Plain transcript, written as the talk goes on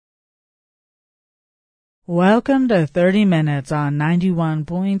Welcome to 30 Minutes on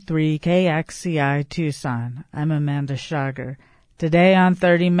 91.3 KXCI Tucson. I'm Amanda Schager. Today on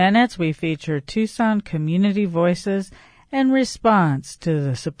 30 Minutes, we feature Tucson community voices in response to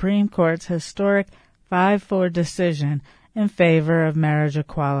the Supreme Court's historic 5-4 decision in favor of marriage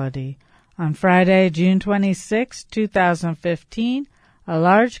equality. On Friday, June 26, 2015, a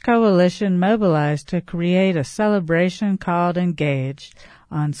large coalition mobilized to create a celebration called Engaged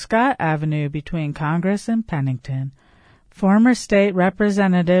on Scott Avenue between Congress and Pennington. Former state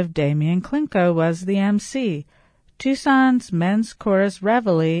representative Damian Klinko was the MC. Tucson's Men's Chorus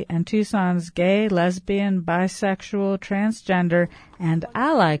Reveille and Tucson's Gay, Lesbian, Bisexual, Transgender, and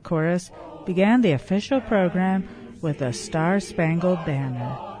Ally Chorus began the official program with a Star-Spangled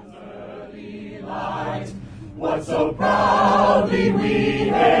Banner. What so proudly we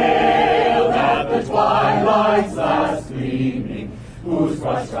hailed at the twilight's last gleaming, whose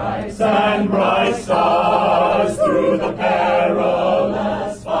broad stripes and bright stars through the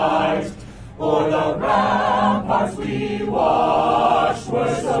perilous fight, o'er the ramparts we watched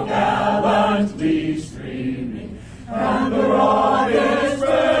were so gallantly streaming, and the rockets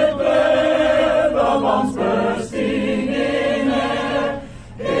red glare, the bombs bursting in air,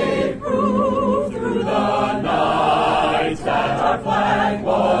 gave proof through the night that our flag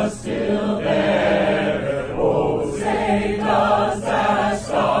was still there. Oh, say does that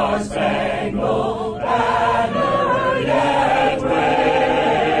star-spangled banner yet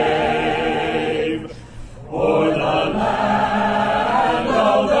wave o'er the land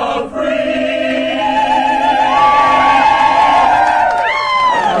of the free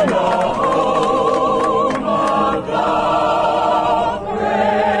and the home of the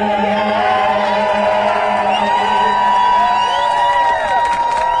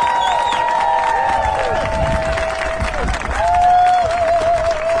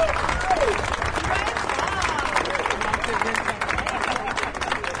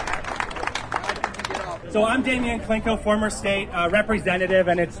So I'm Damian Klinko, former state representative,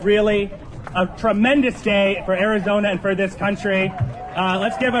 and it's really a tremendous day for Arizona and for this country.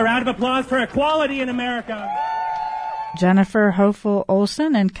 Let's give a round of applause for equality in America. Jennifer Hopeful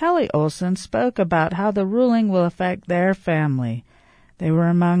Olson and Kelly Olson spoke about how the ruling will affect their family. They were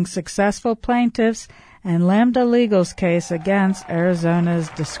among successful plaintiffs in Lambda Legal's case against Arizona's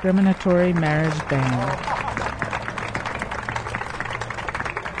discriminatory marriage ban.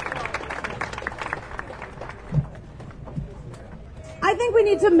 I think we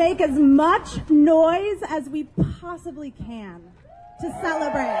need to make as much noise as we possibly can to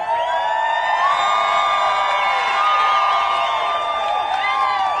celebrate.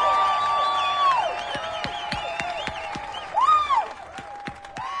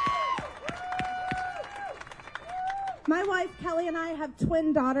 My wife Kelly and I have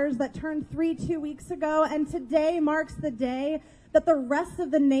twin daughters that turned 3 2 weeks ago, and today marks the day that the rest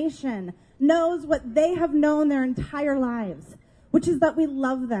of the nation knows what they have known their entire lives, which is that we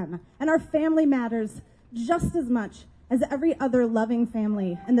love them, and our family matters just as much as every other loving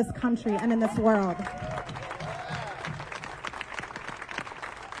family in this country and in this world.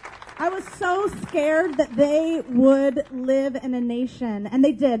 I was so scared that they would live in a nation, and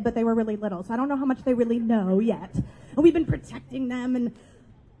they did, but they were really little, so I don't know how much they really know yet. And we've been protecting them, and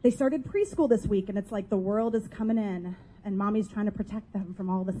they started preschool this week, and it's like the world is coming in, and mommy's trying to protect them from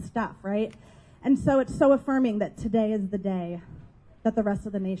all this stuff, right? And so it's so affirming that today is the day that the rest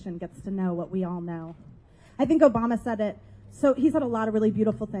of the nation gets to know what we all know. I think Obama said it, so he said a lot of really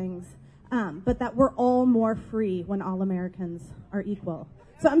beautiful things, but that we're all more free when all Americans are equal.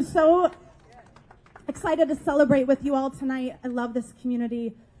 So I'm so excited to celebrate with you all tonight. I love this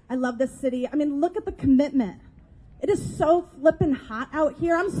community. I love this city. I mean, look at the commitment. It is so flippin' hot out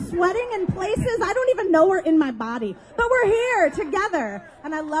here. I'm sweating in places I don't even know are in my body, but we're here together,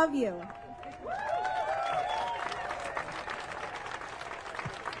 and I love you.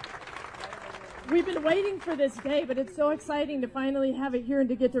 We've been waiting for this day, but it's so exciting to finally have it here and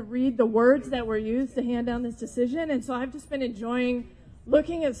to get to read the words that were used to hand down this decision. And so I've just been enjoying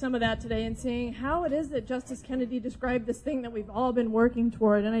looking at some of that today and seeing how it is that Justice Kennedy described this thing that we've all been working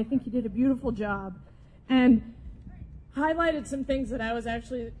toward. And I think he did a beautiful job and highlighted some things that I was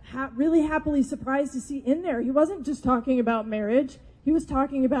actually really happily surprised to see in there. He wasn't just talking about marriage. He was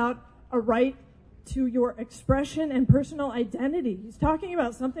talking about a right to your expression and personal identity. He's talking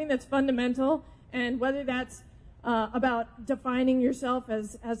about something that's fundamental, and whether that's about defining yourself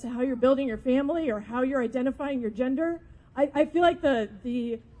as to how you're building your family or how you're identifying your gender. I feel like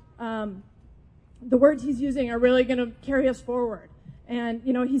the words he's using are really going to carry us forward. And,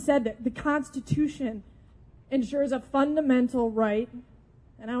 you know, he said that the Constitution ensures a fundamental right,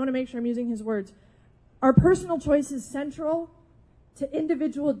 and I want to make sure I'm using his words, Our personal choice is central to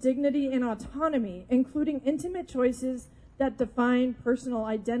individual dignity and autonomy, including intimate choices that define personal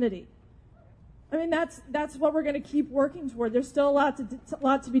identity. I mean, that's what we're going to keep working toward. There's still a lot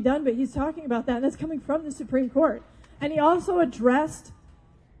to be done, but he's talking about that, and that's coming from the Supreme Court. And he also addressed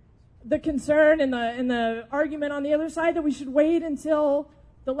the concern and the argument on the other side that we should wait until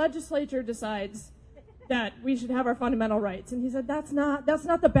the legislature decides that we should have our fundamental rights. And he said that's not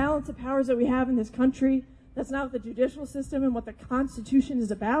the balance of powers that we have in this country. That's not the judicial system and what the Constitution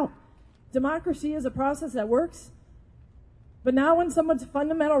is about. Democracy is a process that works. But now when someone's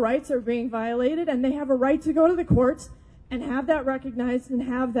fundamental rights are being violated and they have a right to go to the courts and have that recognized and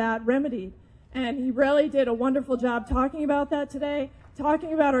have that remedied. And he really did a wonderful job talking about that today,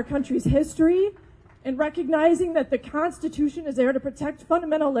 talking about our country's history and recognizing that the Constitution is there to protect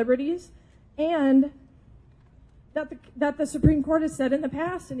fundamental liberties and that the Supreme Court has said in the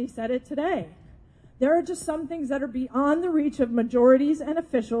past, and he said it today. There are just some things that are beyond the reach of majorities and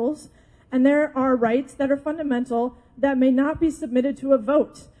officials, and there are rights that are fundamental that may not be submitted to a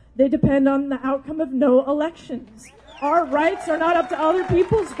vote. They depend on the outcome of no elections. Our rights are not up to other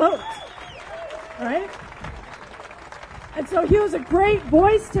people's votes. All right? And so he was a great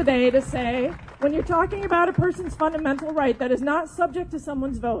voice today to say, when you're talking about a person's fundamental right that is not subject to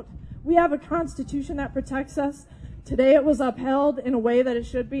someone's vote, we have a Constitution that protects us. Today it was upheld in a way that it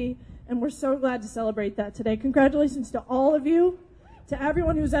should be, and we're so glad to celebrate that today. Congratulations to all of you, to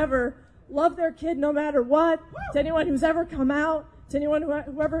everyone who's ever loved their kid no matter what, to anyone who's ever come out, to anyone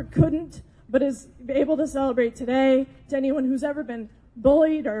whoever couldn't but is able to celebrate today, to anyone who's ever been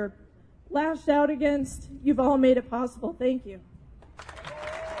bullied or lashed out against. You've all made it possible. Thank you.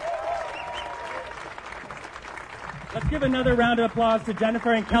 Let's give another round of applause to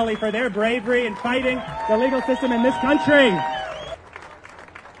Jennifer and Kelly for their bravery in fighting the legal system in this country.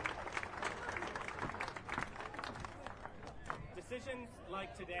 Decisions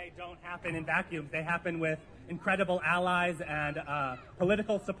like today don't happen in vacuums. They happen with incredible allies and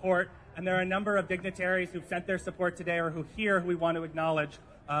political support. And there are a number of dignitaries who've sent their support today or who here who we want to acknowledge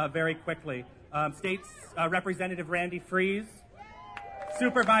very quickly. State's Representative Randy Freeze,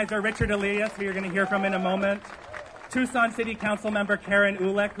 Supervisor Richard Elias, who you're going to hear from in a moment, Tucson City Council member Karen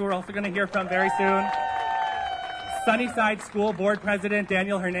Ulek, who we're also going to hear from very soon, Sunnyside School Board President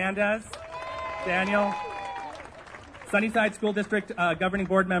Daniel Hernandez, Sunnyside School District Governing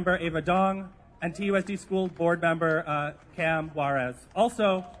Board Member Ava Dong, and TUSD School Board Member Cam Juarez.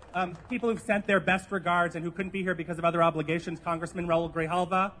 Also, people who've sent their best regards and who couldn't be here because of other obligations, Congressman Raul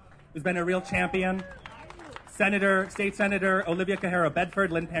Grijalva, who's been a real champion, State Senator Olivia Cajero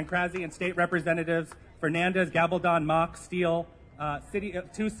Bedford, Lynn Pancrazi, and State Representatives Fernandez, Gabaldon, Mock, Steele,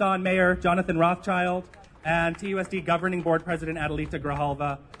 Tucson Mayor Jonathan Rothschild, and TUSD Governing Board President Adelita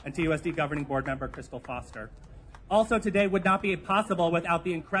Grijalva, and TUSD Governing Board Member Crystal Foster. Also today would not be possible without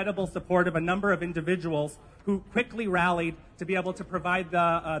the incredible support of a number of individuals who quickly rallied to be able to provide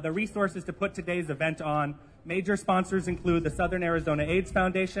the resources to put today's event on. Major sponsors include the Southern Arizona AIDS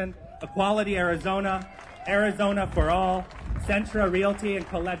Foundation, Equality Arizona, Arizona for All, Centra Realty and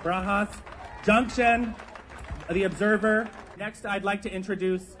Colette Brajas, Junction, The Observer. Next, I'd like to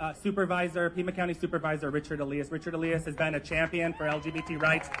introduce Pima County Supervisor Richard Elias. Richard Elias has been a champion for LGBT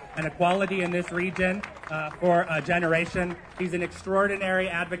rights and equality in this region for a generation. He's an extraordinary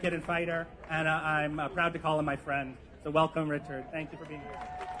advocate and fighter, and I'm proud to call him my friend. So welcome, Richard. Thank you for being here.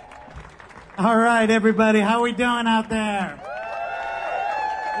 All right, everybody. How we doing out there?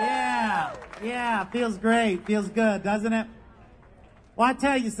 Yeah, feels great. Feels good, doesn't it? Well, I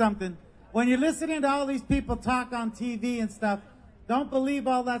tell you something. When you're listening to all these people talk on TV and stuff, don't believe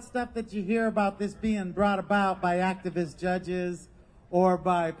all that stuff that you hear about this being brought about by activist judges or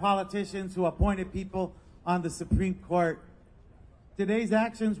by politicians who appointed people on the Supreme Court. Today's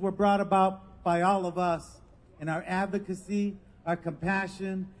actions were brought about by all of us in our advocacy, our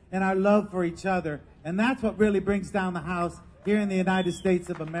compassion, and our love for each other. And that's what really brings down the house here in the United States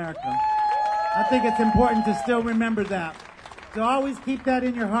of America. I think it's important to still remember that. So always keep that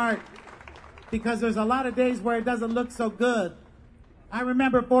in your heart, because there's a lot of days where it doesn't look so good. I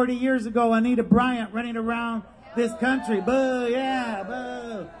remember 40 years ago, Anita Bryant running around this country, boo, yeah,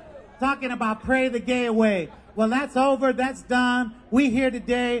 boo, talking about pray the gay away. Well, that's over, that's done. We're here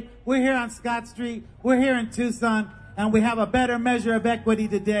today, we're here on Scott Street, we're here in Tucson, and we have a better measure of equity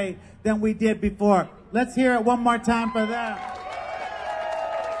today than we did before. Let's hear it one more time for that.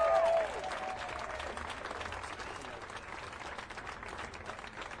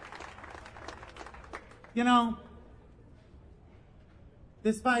 You know,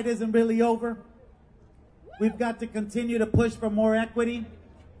 this fight isn't really over. We've got to continue to push for more equity,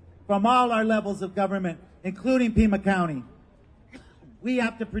 from all our levels of government, including Pima County. We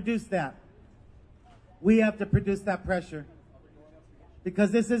have to produce that. We have to produce that pressure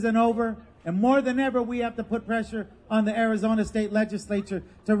because this isn't over. And more than ever, we have to put pressure on the Arizona State Legislature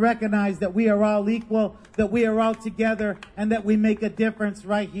to recognize that we are all equal, that we are all together, and that we make a difference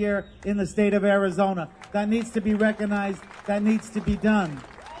right here in the state of Arizona. That needs to be recognized. That needs to be done.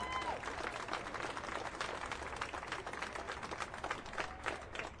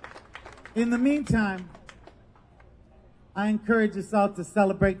 In the meantime, I encourage us all to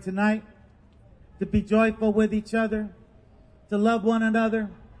celebrate tonight, to be joyful with each other, to love one another,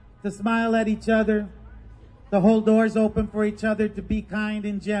 to smile at each other, to hold doors open for each other, to be kind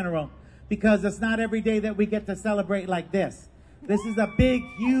in general, because it's not every day that we get to celebrate like this. This is a big,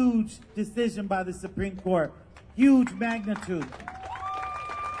 huge decision by the Supreme Court, huge magnitude.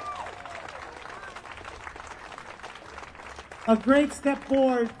 A great step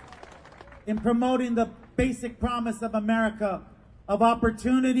forward in promoting the basic promise of America, of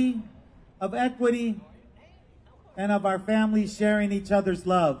opportunity, of equity, and of our families sharing each other's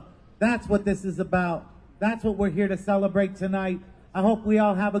love. That's what this is about. That's what we're here to celebrate tonight. I hope we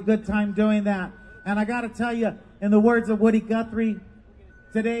all have a good time doing that. And I got to tell you, in the words of Woody Guthrie,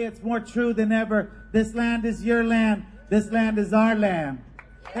 today it's more true than ever. This land is your land. This land is our land.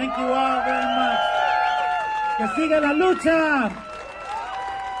 Thank you all very much. Que siga la lucha.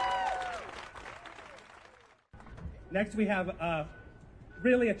 Next, we have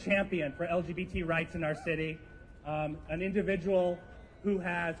really a champion for LGBT rights in our city, an individual who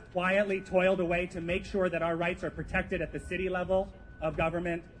has quietly toiled away to make sure that our rights are protected at the city level of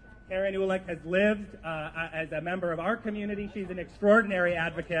government. Karen Ulick has lived as a member of our community. She's an extraordinary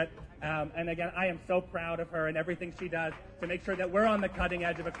advocate. And again, I am so proud of her and everything she does to make sure that we're on the cutting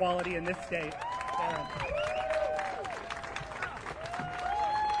edge of equality in this state. Karen.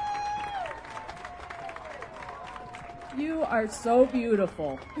 You are so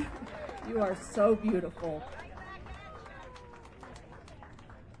beautiful. You are so beautiful.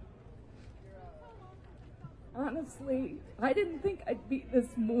 Honestly, I didn't think I'd be this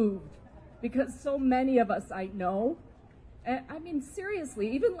moved because so many of us I know. I mean, seriously,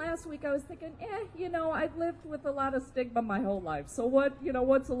 even last week I was thinking, I've lived with a lot of stigma my whole life. So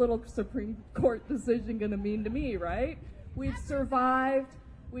what's a little Supreme Court decision going to mean to me, right? We've survived.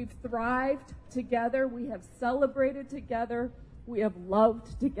 We've thrived together. We have celebrated together. We have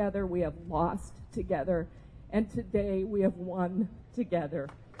loved together. We have lost together. And today we have won together.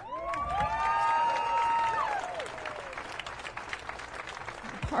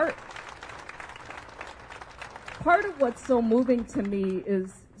 Part of what's so moving to me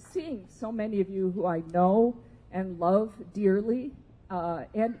is seeing so many of you who I know and love dearly,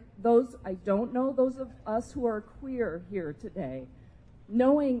 and those I don't know, those of us who are queer here today.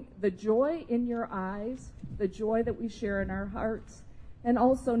 Knowing the joy in your eyes, the joy that we share in our hearts, and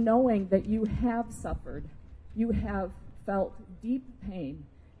also knowing that you have suffered, you have felt deep pain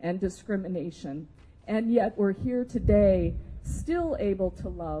and discrimination, and yet we're here today still able to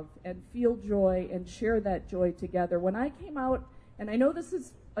love and feel joy and share that joy together. When I came out, and I know this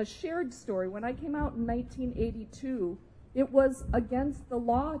is a shared story, when I came out in 1982, it was against the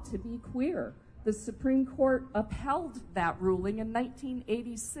law to be queer. The Supreme Court upheld that ruling in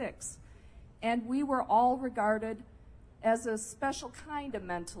 1986, and we were all regarded as a special kind of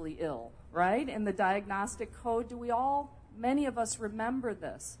mentally ill, right? In the diagnostic code, many of us remember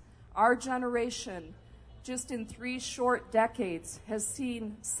this. Our generation, just in 3 short decades, has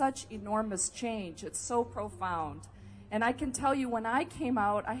seen such enormous change. It's so profound. And I can tell you, when I came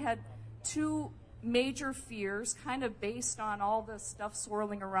out, I had 2 major fears, kind of based on all the stuff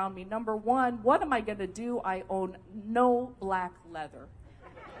swirling around me. Number one, what am I going to do? I own no black leather.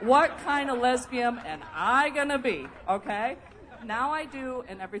 What kind of lesbian am I going to be? Okay? Now I do,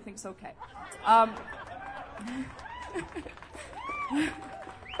 and everything's okay.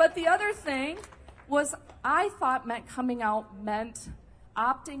 But the other thing was, I thought coming out meant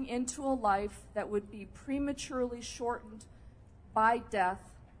opting into a life that would be prematurely shortened by death,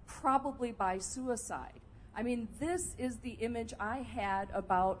 probably by suicide. I mean, this is the image I had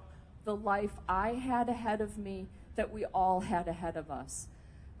about the life I had ahead of me, that we all had ahead of us.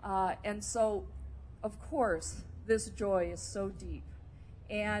 And so, of course, this joy is so deep.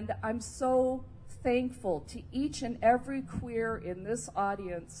 And I'm so thankful to each and every queer in this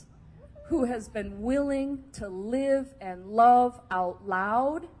audience who has been willing to live and love out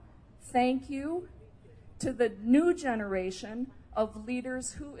loud. Thank you. To the new generation of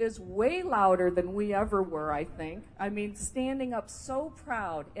leaders who is way louder than we ever were, I think. I mean, standing up so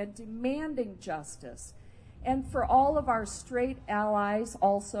proud and demanding justice And for all of our straight allies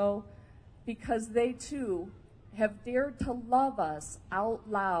also, because they too have dared to love us out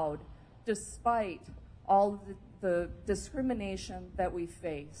loud despite all of the discrimination that we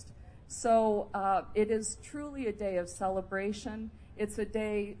faced. So it is truly a day of celebration. It's a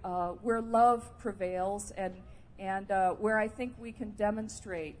day where love prevails and where I think we can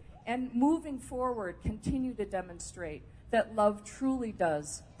demonstrate and moving forward continue to demonstrate that love truly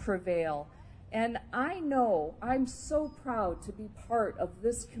does prevail. And I know I'm so proud to be part of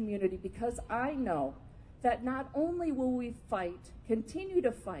this community because I know that not only will we fight, continue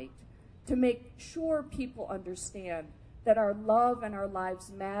to fight, to make sure people understand that our love and our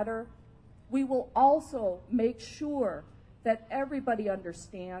lives matter, we will also make sure that everybody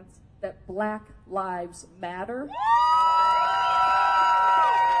understands that Black lives matter.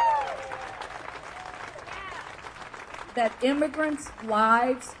 That immigrants'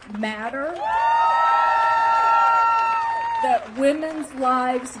 lives matter. That women's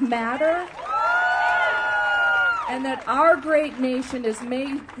lives matter. And that our great nation is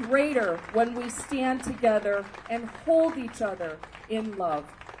made greater when we stand together and hold each other in love.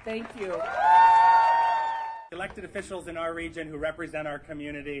 Thank you. Elected officials in our region who represent our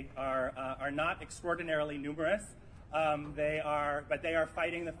community are not extraordinarily numerous. But they are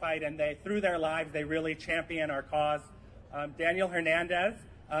fighting the fight, and through their lives, they really champion our cause. Daniel Hernandez,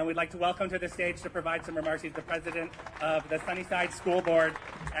 we'd like to welcome to the stage to provide some remarks. He's the president of the Sunnyside School Board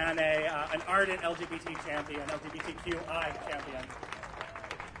and an ardent LGBT champion, LGBTQI champion.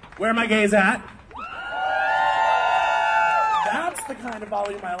 Where are my gays at? That's the kind of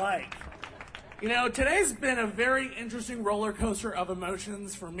volume I like. You know, today's been a very interesting roller coaster of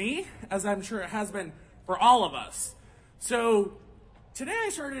emotions for me, as I'm sure it has been for all of us. So, today I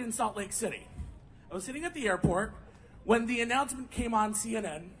started in Salt Lake City. I was sitting at the airport when the announcement came on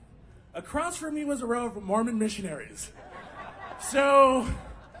CNN. Across from me was a row of Mormon missionaries. So,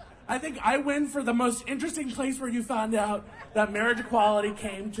 I think I win for the most interesting place where you found out that marriage equality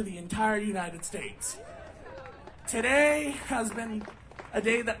came to the entire United States. Today has been a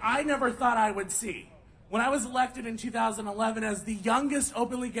day that I never thought I would see. When I was elected in 2011 as the youngest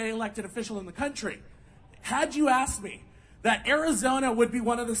openly gay elected official in the country, had you asked me that Arizona would be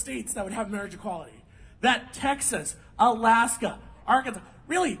one of the states that would have marriage equality, that Texas, Alaska, Arkansas,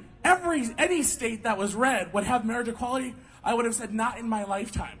 really any state that was red would have marriage equality, I would have said not in my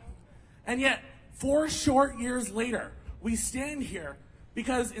lifetime. And yet, 4 short years later, we stand here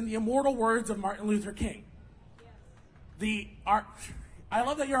because in the immortal words of Martin Luther King, I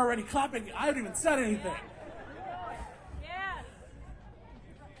love that you're already clapping. I haven't even said anything.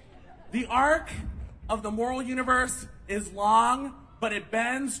 The arc of the moral universe is long, but it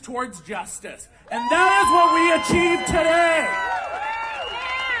bends towards justice. And that is what we achieved today.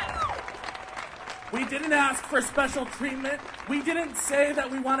 We didn't ask for special treatment. We didn't say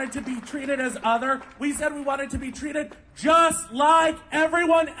that we wanted to be treated as other. We said we wanted to be treated just like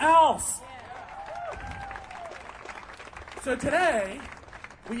everyone else. So today,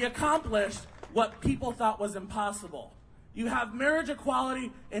 we accomplished what people thought was impossible. You have marriage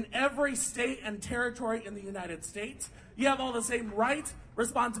equality in every state and territory in the United States. You have all the same rights,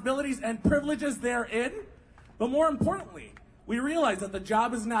 responsibilities, and privileges therein. But more importantly, we realize that the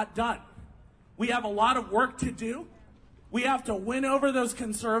job is not done. We have a lot of work to do. We have to win over those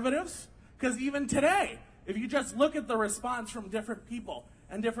conservatives. Because even today, if you just look at the response from different people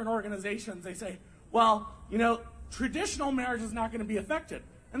and different organizations, they say, well, you know, traditional marriage is not going to be affected.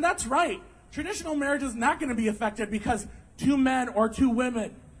 And that's right. Traditional marriage is not going to be affected because 2 men or 2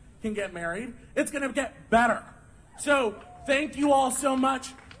 women can get married. It's going to get better. So thank you all so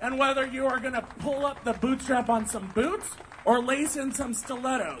much. And whether you are going to pull up the bootstrap on some boots or lace in some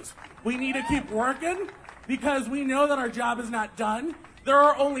stilettos, we need to keep working because we know that our job is not done. There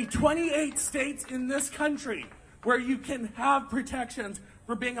are only 28 states in this country where you can have protections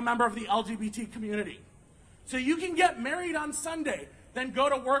for being a member of the LGBT community. So you can get married on Sunday, then go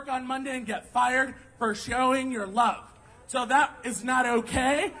to work on Monday and get fired for showing your love. So that is not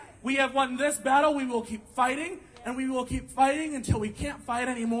okay. We have won this battle. We will keep fighting, and we will keep fighting until we can't fight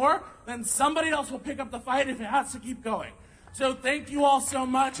anymore. Then somebody else will pick up the fight if it has to keep going. So thank you all so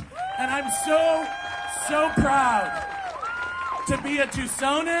much, and I'm so proud to be a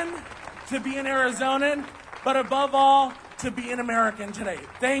Tucsonan, to be an Arizonan, but above all, to be an American today.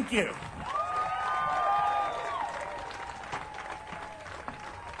 Thank you.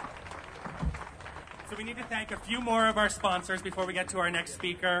 So we need to thank a few more of our sponsors before we get to our next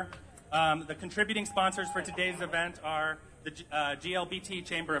speaker. The contributing sponsors for today's event are the GLBT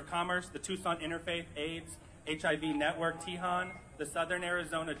Chamber of Commerce, the Tucson Interfaith AIDS HIV Network, TIHON, the Southern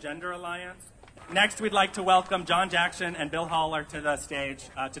Arizona Gender Alliance, Next, we'd like to welcome John Jackson and Bill Haller to the stage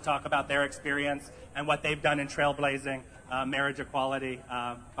to talk about their experience and what they've done in trailblazing marriage equality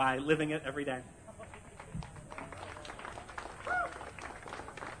by living it every day.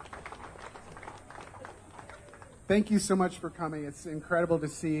 Thank you so much for coming. It's incredible to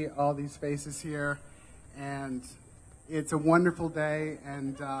see all these faces here, and it's a wonderful day.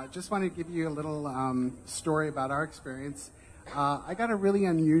 And just want to give you a little story about our experience. I got a really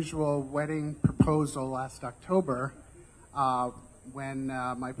unusual wedding proposal last October when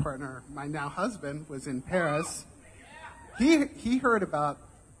my partner, my now husband, was in Paris. He heard about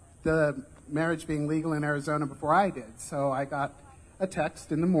the marriage being legal in Arizona before I did, so I got a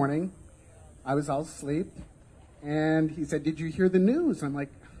text in the morning. I was all asleep. And he said, "Did you hear the news?" I'm like,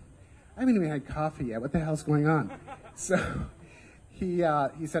 "I haven't even had coffee yet. What the hell's going on?" So he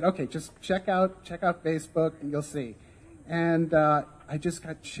said, "Okay, just check out Facebook and you'll see." And I just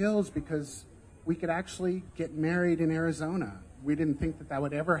got chills because we could actually get married in Arizona. We didn't think that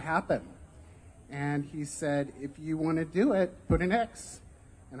would ever happen. And he said, "If you want to do it, put an X."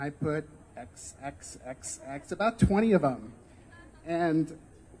 And I put X, X, X, X, about 20 of them. And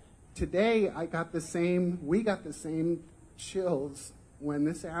today, we got the same chills when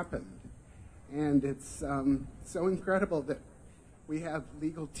this happened. And it's so incredible that we have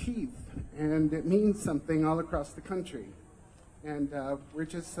legal teeth, and it means something all across the country. And we're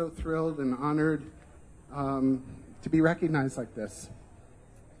just so thrilled and honored to be recognized like this.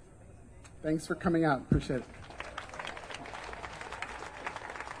 Thanks for coming out. Appreciate it.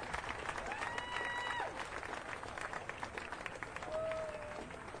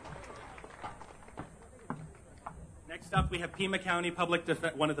 Next up, we have Pima County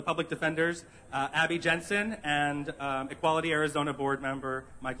one of the public defenders, Abby Jensen, and Equality Arizona board member,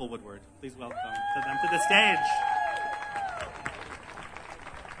 Michael Woodward. Please welcome them to the stage.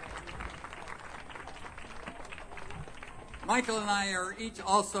 Michael and I are each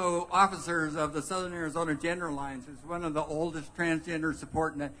also officers of the Southern Arizona Gender Alliance. It's one of the oldest transgender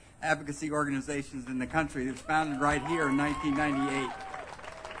support and advocacy organizations in the country. It was founded right here in 1998.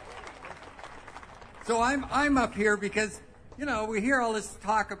 So I'm up here because, you know, we hear all this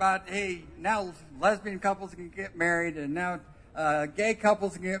talk about, hey, now lesbian couples can get married and now gay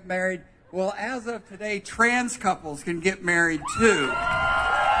couples can get married. Well, as of today, trans couples can get married too.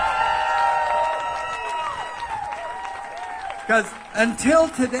 Because until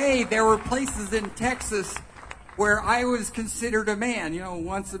today, there were places in Texas where I was considered a man. You know,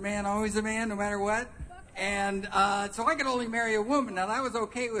 once a man, always a man, no matter what. And so I could only marry a woman. Now, that was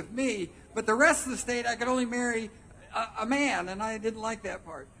okay with me. But the rest of the state, I could only marry a man, and I didn't like that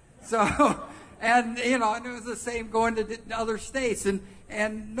part. So, and, you know, and it was the same going to other states.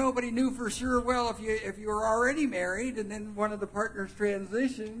 And nobody knew for sure, well, if you were already married and then one of the partners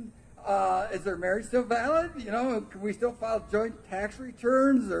transitioned, is their marriage still valid? You know, can we still file joint tax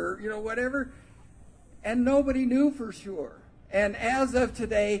returns or, you know, whatever? And nobody knew for sure. And as of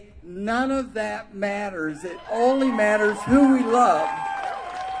today, none of that matters. It only matters who we love.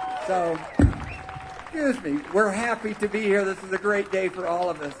 So, excuse me, we're happy to be here. This is a great day for all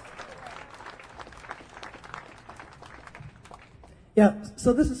of us. Yeah,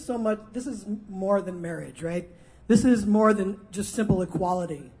 so this is more than marriage, right? This is more than just simple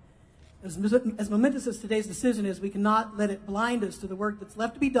equality. As momentous as today's decision is, we cannot let it blind us to the work that's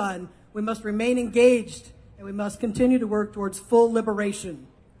left to be done. We must remain engaged, and we must continue to work towards full liberation.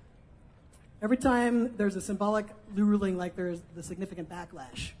 Every time there's a symbolic ruling like there is the significant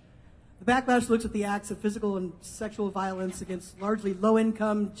backlash. The backlash looks at the acts of physical and sexual violence against largely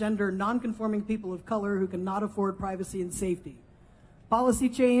low-income, gender, non-conforming people of color who cannot afford privacy and safety. Policy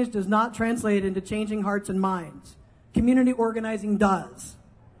change does not translate into changing hearts and minds. Community organizing does.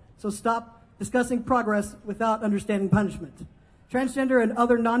 So stop discussing progress without understanding punishment. Transgender and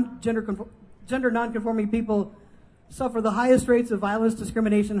other gender non-conforming people suffer the highest rates of violence,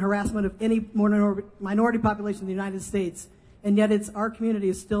 discrimination, and harassment of any minority population in the United States, and yet our community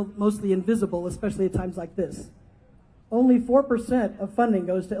is still mostly invisible, especially at times like this. Only 4% of funding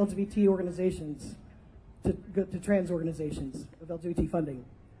goes to LGBT organizations, to trans organizations of LGBT funding.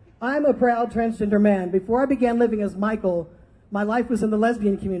 I'm a proud transgender man. Before I began living as Michael, my life was in the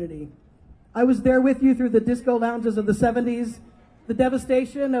lesbian community. I was there with you through the disco lounges of the 70s, the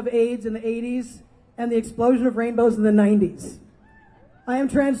devastation of AIDS in the 80s, and the explosion of rainbows in the 90s. I am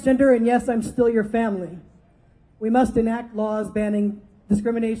transgender, and yes, I'm still your family. We must enact laws banning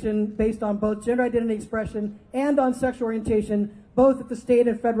discrimination based on both gender identity expression and on sexual orientation, both at the state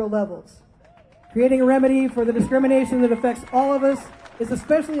and federal levels. Creating a remedy for the discrimination that affects all of us is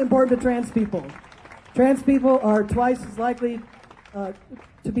especially important to trans people. Trans people are twice as likely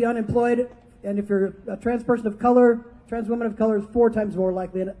to be unemployed And if you're a trans person of color, trans woman of color is 4 times more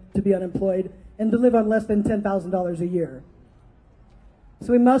likely to be unemployed and to live on less than $10,000 a year.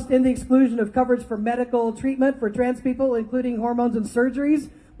 So we must end the exclusion of coverage for medical treatment for trans people, including hormones and surgeries,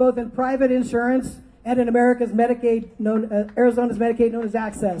 both in private insurance and in America's Medicaid, Arizona's Medicaid, known as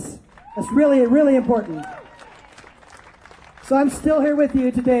Access. That's really, really important. So I'm still here with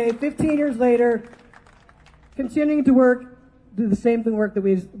you today, 15 years later, continuing to do the same work that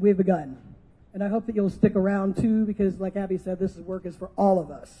we've begun. And I hope that you'll stick around too, because like Abby said, this work is for all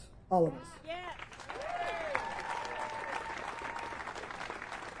of us. All of us. Yeah.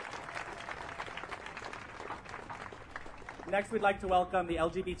 Next, we'd like to welcome the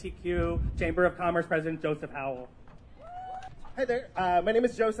LGBTQ Chamber of Commerce President Joseph Howell. Hi there. My name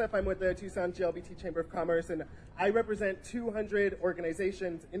is Joseph. I'm with the Tucson GLBT Chamber of Commerce, and I represent 200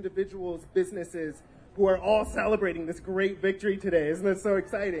 organizations, individuals, businesses who are all celebrating this great victory today. Isn't it so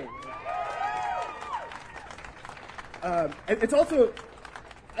exciting? It's also,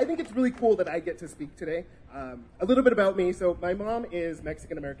 I think it's really cool that I get to speak today. A little bit about me. So my mom is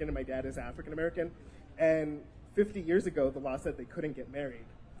Mexican-American and my dad is African-American. And 50 years ago, the law said they couldn't get married.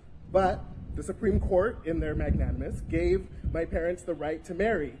 But the Supreme Court, in their magnanimous, gave my parents the right to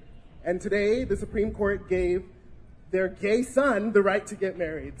marry. And today, the Supreme Court gave their gay son the right to get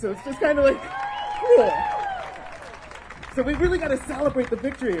married. So it's just kind of like, cool. So we really got to celebrate the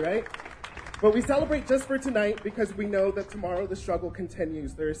victory, right? But we celebrate just for tonight because we know that tomorrow the struggle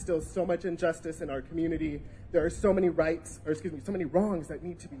continues. There is still so much injustice in our community. There are so many so many wrongs that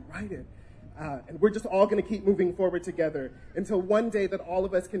need to be righted. And we're just all going to keep moving forward together until one day that all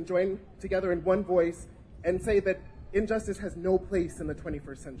of us can join together in one voice and say that injustice has no place in the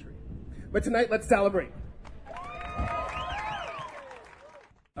 21st century. But tonight, let's celebrate.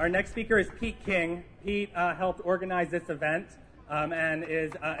 Our next speaker is Pete King. Pete helped organize this event and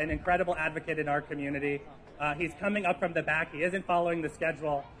is an incredible advocate in our community. He's coming up from the back. He isn't following the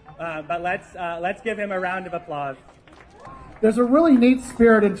schedule, but let's give him a round of applause. There's a really neat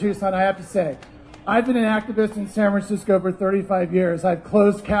spirit in Tucson, I have to say. I've been an activist in San Francisco for 35 years. I've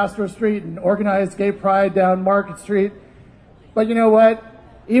closed Castro Street and organized gay pride down Market Street. But you know what?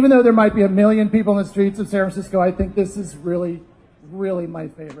 Even though there might be 1 million people in the streets of San Francisco, I think this is really, really my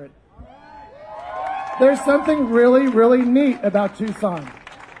favorite. There's something really, really neat about Tucson.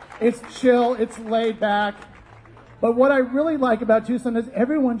 It's chill, it's laid back. But what I really like about Tucson is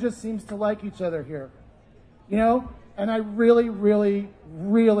everyone just seems to like each other here. You know? And I really, really,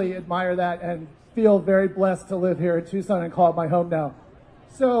 really admire that and feel very blessed to live here in Tucson and call it my home now.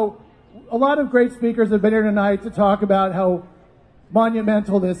 So a lot of great speakers have been here tonight to talk about how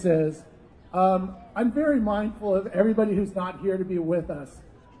monumental this is. I'm very mindful of everybody who's not here to be with us.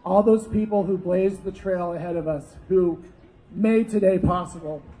 All those people who blazed the trail ahead of us, who made today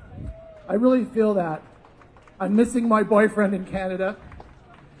possible. I really feel that. I'm missing my boyfriend in Canada.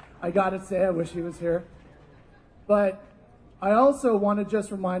 I gotta say, I wish he was here. But I also want to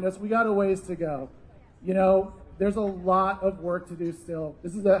just remind us, we got a ways to go. You know, there's a lot of work to do still.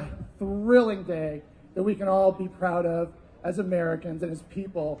 This is a thrilling day that we can all be proud of as Americans and as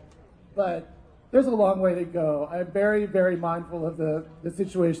people. But there's a long way to go. I'm very, very mindful of the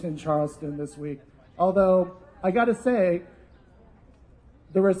situation in Charleston this week. Although, I got to say,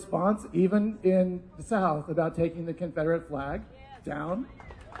 the response, even in the South, about taking the Confederate flag down,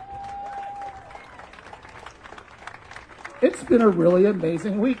 it's been a really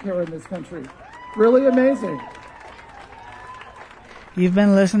amazing week here in this country. Really amazing. You've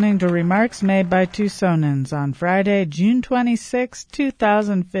been listening to remarks made by Tucsonans on Friday, June 26,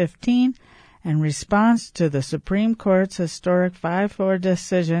 2015, in response to the Supreme Court's historic 5-4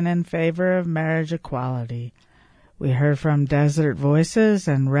 decision in favor of marriage equality. We heard from Desert Voices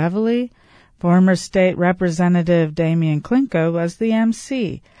and Reveille. Former State Representative Damian Klinko was the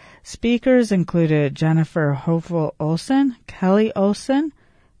MC. Speakers included Jennifer Hopeful Olson, Kelly Olson,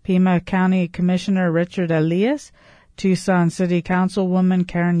 Pima County Commissioner Richard Elias, Tucson City Councilwoman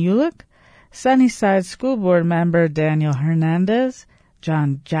Karen Ulick, Sunnyside School Board member Daniel Hernandez,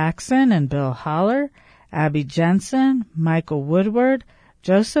 John Jackson and Bill Holler, Abby Jensen, Michael Woodward,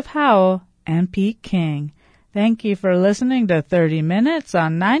 Joseph Howell, and Pete King. Thank you for listening to 30 Minutes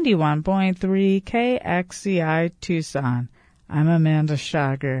on 91.3 KXCI Tucson. I'm Amanda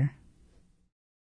Schager.